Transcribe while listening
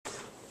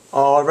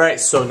Alright,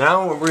 so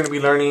now what we're going to be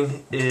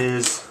learning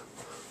is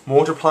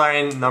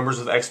multiplying numbers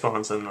with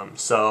exponents in them.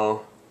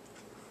 So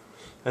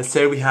let's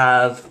say we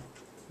have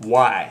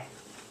y,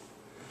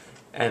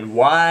 and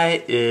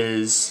y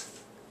is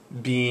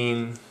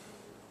being,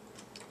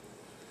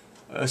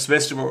 so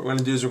basically what we're going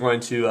to do is we're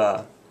going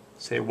to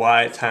say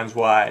y times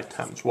y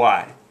times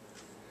y.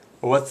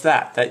 Well, what's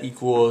that? That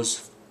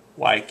equals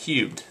y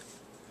cubed.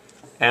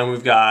 And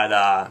we've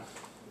got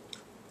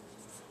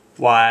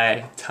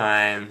y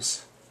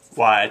times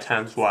y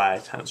times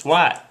y times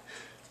y.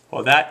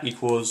 Well, that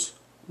equals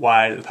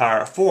y to the power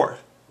of 4.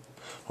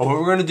 Well, what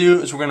we're going to do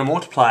is we're going to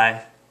multiply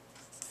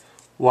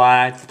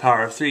y to the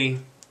power of 3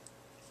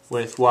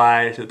 with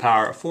y to the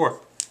power of 4.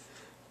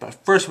 But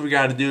first what we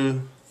got to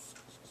do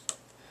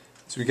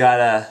is we got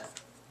to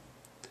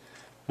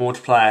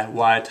multiply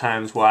y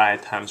times y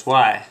times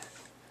y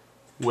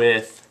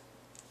with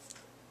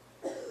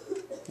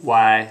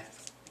y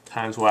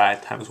times y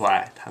times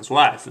y times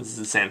y. So this is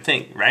the same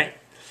thing, right?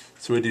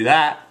 So we do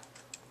that,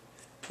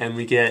 and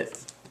we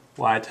get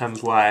y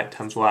times y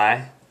times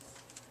y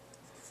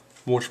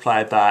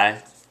multiplied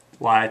by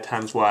y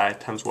times y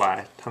times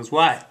y times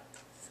y.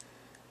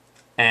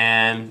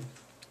 And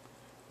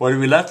what are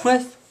we left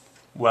with?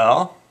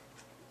 Well,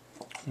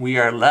 we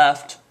are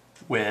left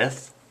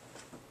with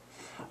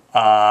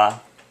y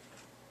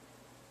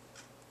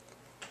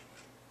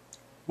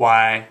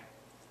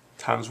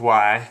times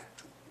y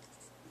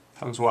times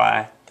y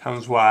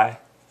times y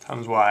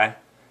times y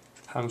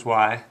times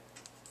y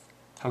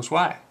times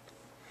y.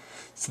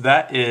 So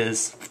that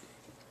is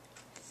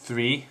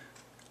 3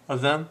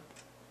 of them.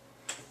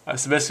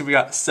 So basically we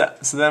got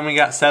then we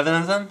got 7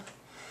 of them,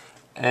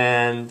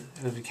 and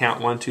if you count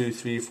 1, 2,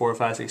 3, 4,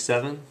 5, 6,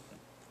 7,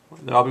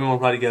 they'll all be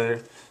multiplied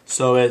together.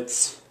 So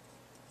it's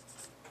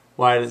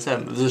y to the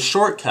 7. There's a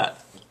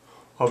shortcut.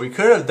 What we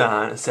could have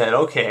done is said,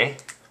 okay,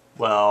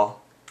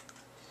 well,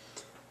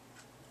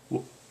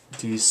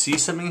 do you see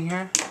something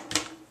here?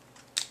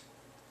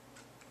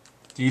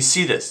 Do you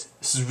see this?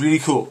 This is really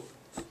cool.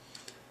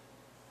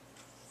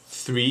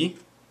 3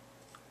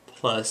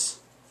 plus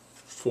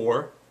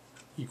 4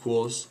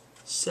 equals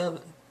 7.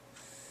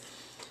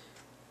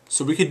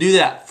 So we could do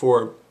that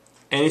for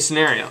any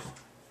scenario.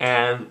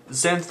 And the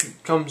same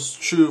comes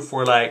true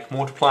for like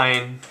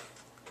multiplying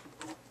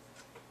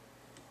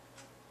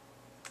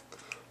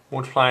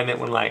it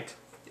when like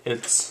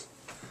it's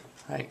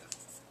like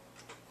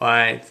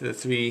y to the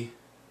 3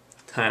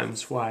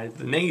 times y to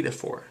the negative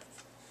 4.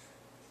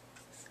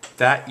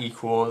 That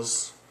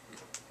equals,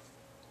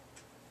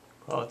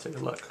 well, let's take a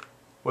look.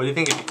 What do you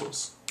think it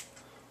equals?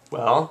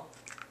 Well,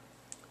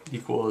 it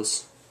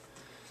equals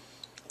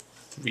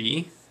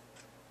 3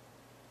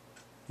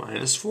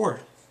 minus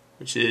 4,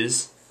 which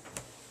is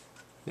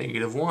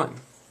negative 1.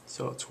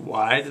 So it's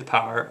y to the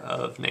power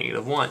of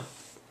negative 1.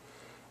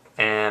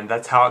 And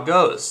that's how it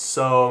goes.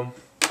 So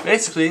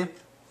basically,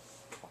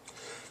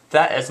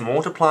 that is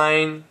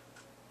multiplying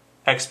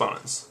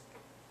exponents.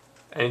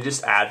 And you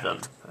just add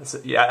them.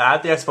 You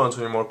add the exponents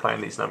when you're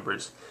multiplying these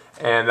numbers.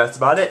 And that's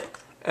about it.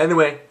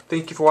 Anyway,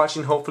 thank you for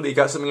watching. Hopefully you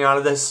got something out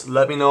of this.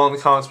 Let me know in the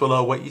comments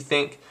below what you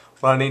think,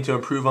 what I need to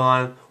improve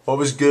on, what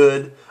was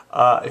good.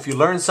 If you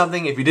learned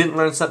something, if you didn't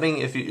learn something,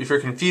 if you're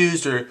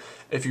confused, or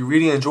if you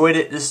really enjoyed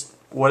it, just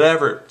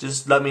whatever,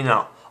 just let me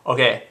know.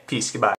 Okay, peace, goodbye.